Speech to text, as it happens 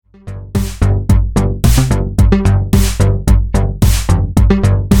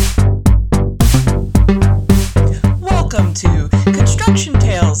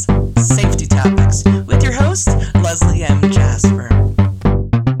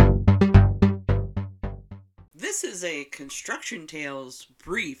This is a Construction Tales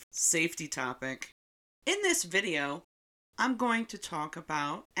brief safety topic. In this video, I'm going to talk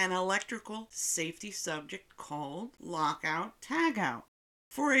about an electrical safety subject called lockout tagout.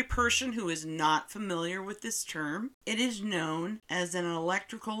 For a person who is not familiar with this term, it is known as an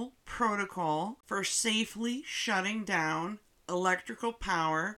electrical protocol for safely shutting down electrical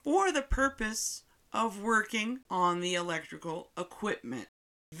power for the purpose of working on the electrical equipment.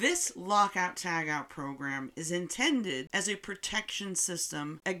 This lockout tagout program is intended as a protection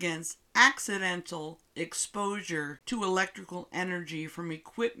system against accidental exposure to electrical energy from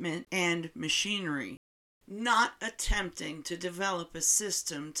equipment and machinery, not attempting to develop a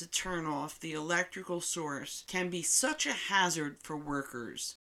system to turn off the electrical source can be such a hazard for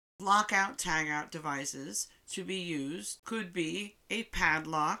workers. Lockout tagout devices to be used could be a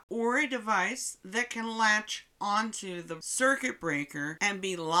padlock or a device that can latch onto the circuit breaker and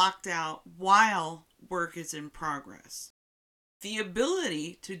be locked out while work is in progress. The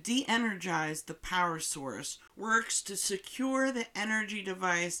ability to de-energize the power source works to secure the energy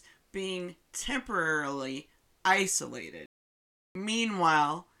device being temporarily isolated.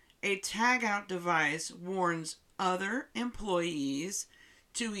 Meanwhile, a tagout device warns other employees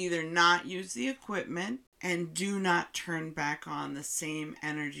to either not use the equipment and do not turn back on the same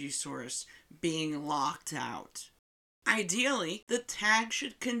energy source being locked out. Ideally, the tag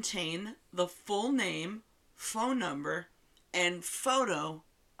should contain the full name, phone number, and photo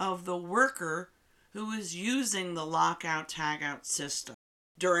of the worker who is using the lockout tagout system.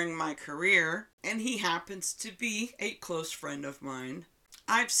 During my career, and he happens to be a close friend of mine,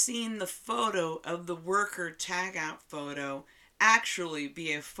 I've seen the photo of the worker tagout photo actually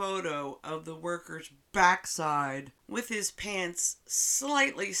be a photo of the worker's backside with his pants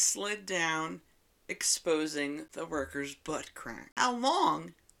slightly slid down, exposing the worker's butt crack. How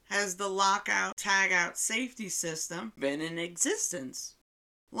long has the lockout tagout safety system been in existence?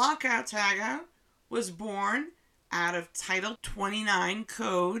 Lockout tagout was born out of Title 29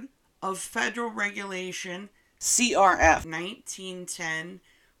 Code of Federal Regulation CRF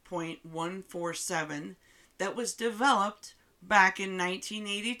 1910.147 that was developed back in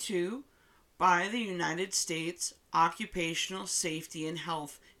 1982 by the United States Occupational Safety and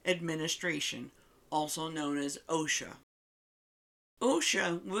Health Administration, also known as OSHA.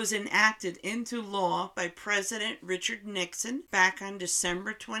 OSHA was enacted into law by President Richard Nixon back on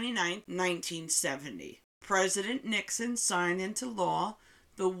December 29, 1970. President Nixon signed into law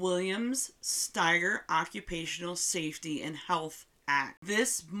the Williams-Steiger Occupational Safety and Health Act.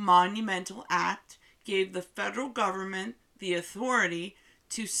 This monumental act gave the federal government the authority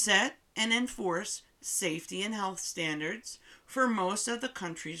to set and enforce safety and health standards for most of the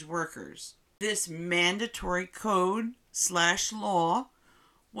country's workers. This mandatory code/law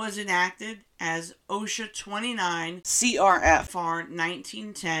was enacted as OSHA 29 CRF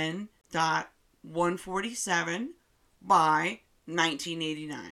 1910.147 by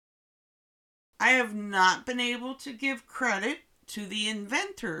 1989. I have not been able to give credit to the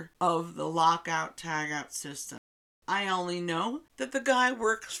inventor of the lockout tagout system. I only know that the guy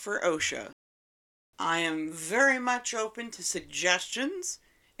works for OSHA. I am very much open to suggestions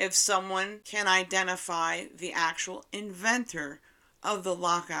if someone can identify the actual inventor of the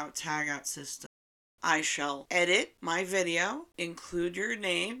lockout tagout system. I shall edit my video, include your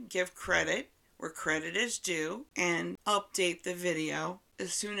name, give credit where credit is due, and update the video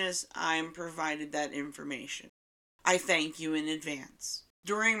as soon as I'm provided that information. I thank you in advance.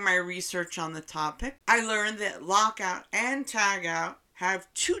 During my research on the topic, I learned that lockout and tagout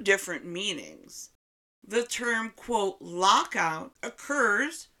have two different meanings. The term, quote, lockout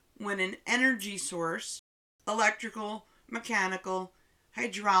occurs when an energy source, electrical, mechanical,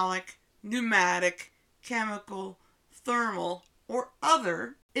 hydraulic, pneumatic, chemical, thermal, or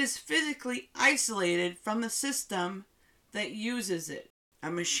other, is physically isolated from the system that uses it,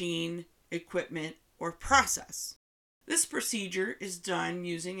 a machine, equipment, or process. This procedure is done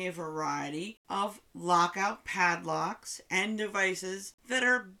using a variety of lockout padlocks and devices that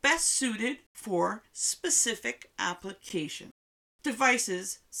are best suited for specific applications.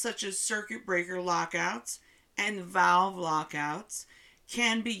 Devices such as circuit breaker lockouts and valve lockouts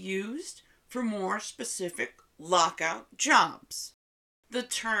can be used for more specific lockout jobs. The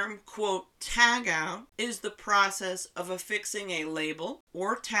term, quote, tagout is the process of affixing a label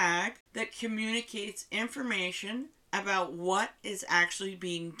or tag that communicates information about what is actually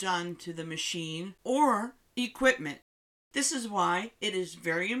being done to the machine or equipment. This is why it is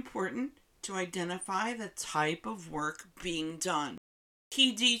very important to identify the type of work being done.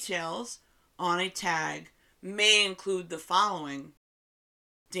 Key details on a tag may include the following: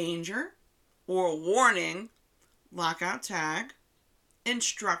 danger or warning lockout tag,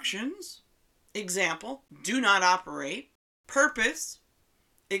 instructions, example, do not operate, purpose,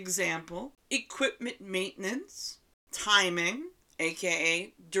 example, equipment maintenance, timing,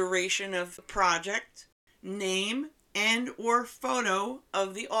 aka duration of the project, name and or photo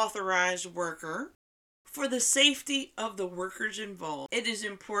of the authorized worker. For the safety of the workers involved, it is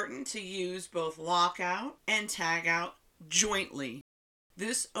important to use both lockout and tagout jointly.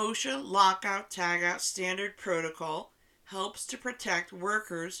 This OSHA lockout tagout standard protocol helps to protect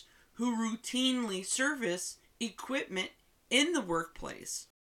workers who routinely service equipment in the workplace.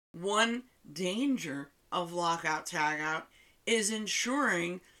 One danger of lockout tagout is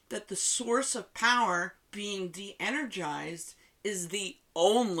ensuring that the source of power being de-energized is the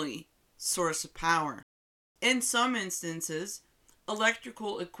only source of power. In some instances,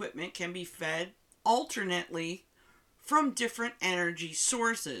 electrical equipment can be fed alternately from different energy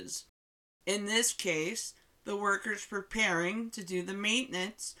sources. In this case, the workers preparing to do the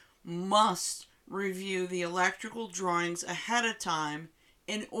maintenance must review the electrical drawings ahead of time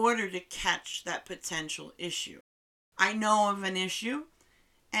in order to catch that potential issue. I know of an issue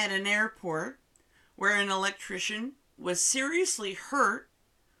at an airport where an electrician was seriously hurt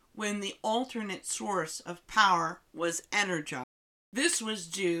when the alternate source of power was energized. This was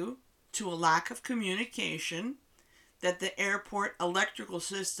due to a lack of communication that the airport electrical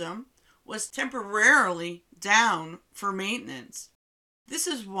system was temporarily down for maintenance. This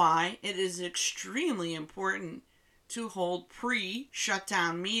is why it is extremely important to hold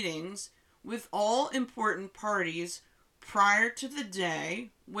pre-shutdown meetings with all important parties prior to the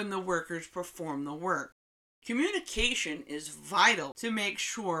day when the workers perform the work. Communication is vital to make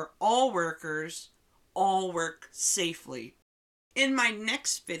sure all workers all work safely. In my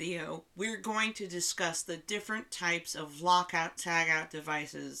next video, we're going to discuss the different types of lockout tagout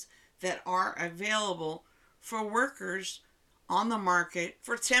devices that are available for workers on the market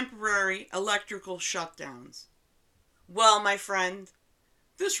for temporary electrical shutdowns. Well, my friend,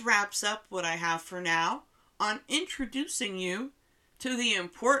 this wraps up what I have for now on introducing you to the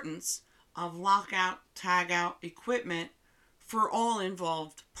importance of lockout tagout equipment for all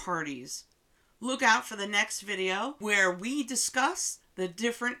involved parties. Look out for the next video where we discuss the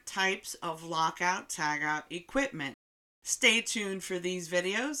different types of lockout tagout equipment. Stay tuned for these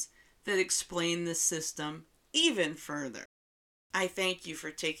videos that explain the system even further. I thank you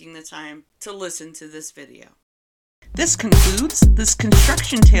for taking the time to listen to this video. This concludes this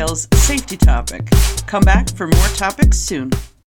Construction Tales safety topic. Come back for more topics soon.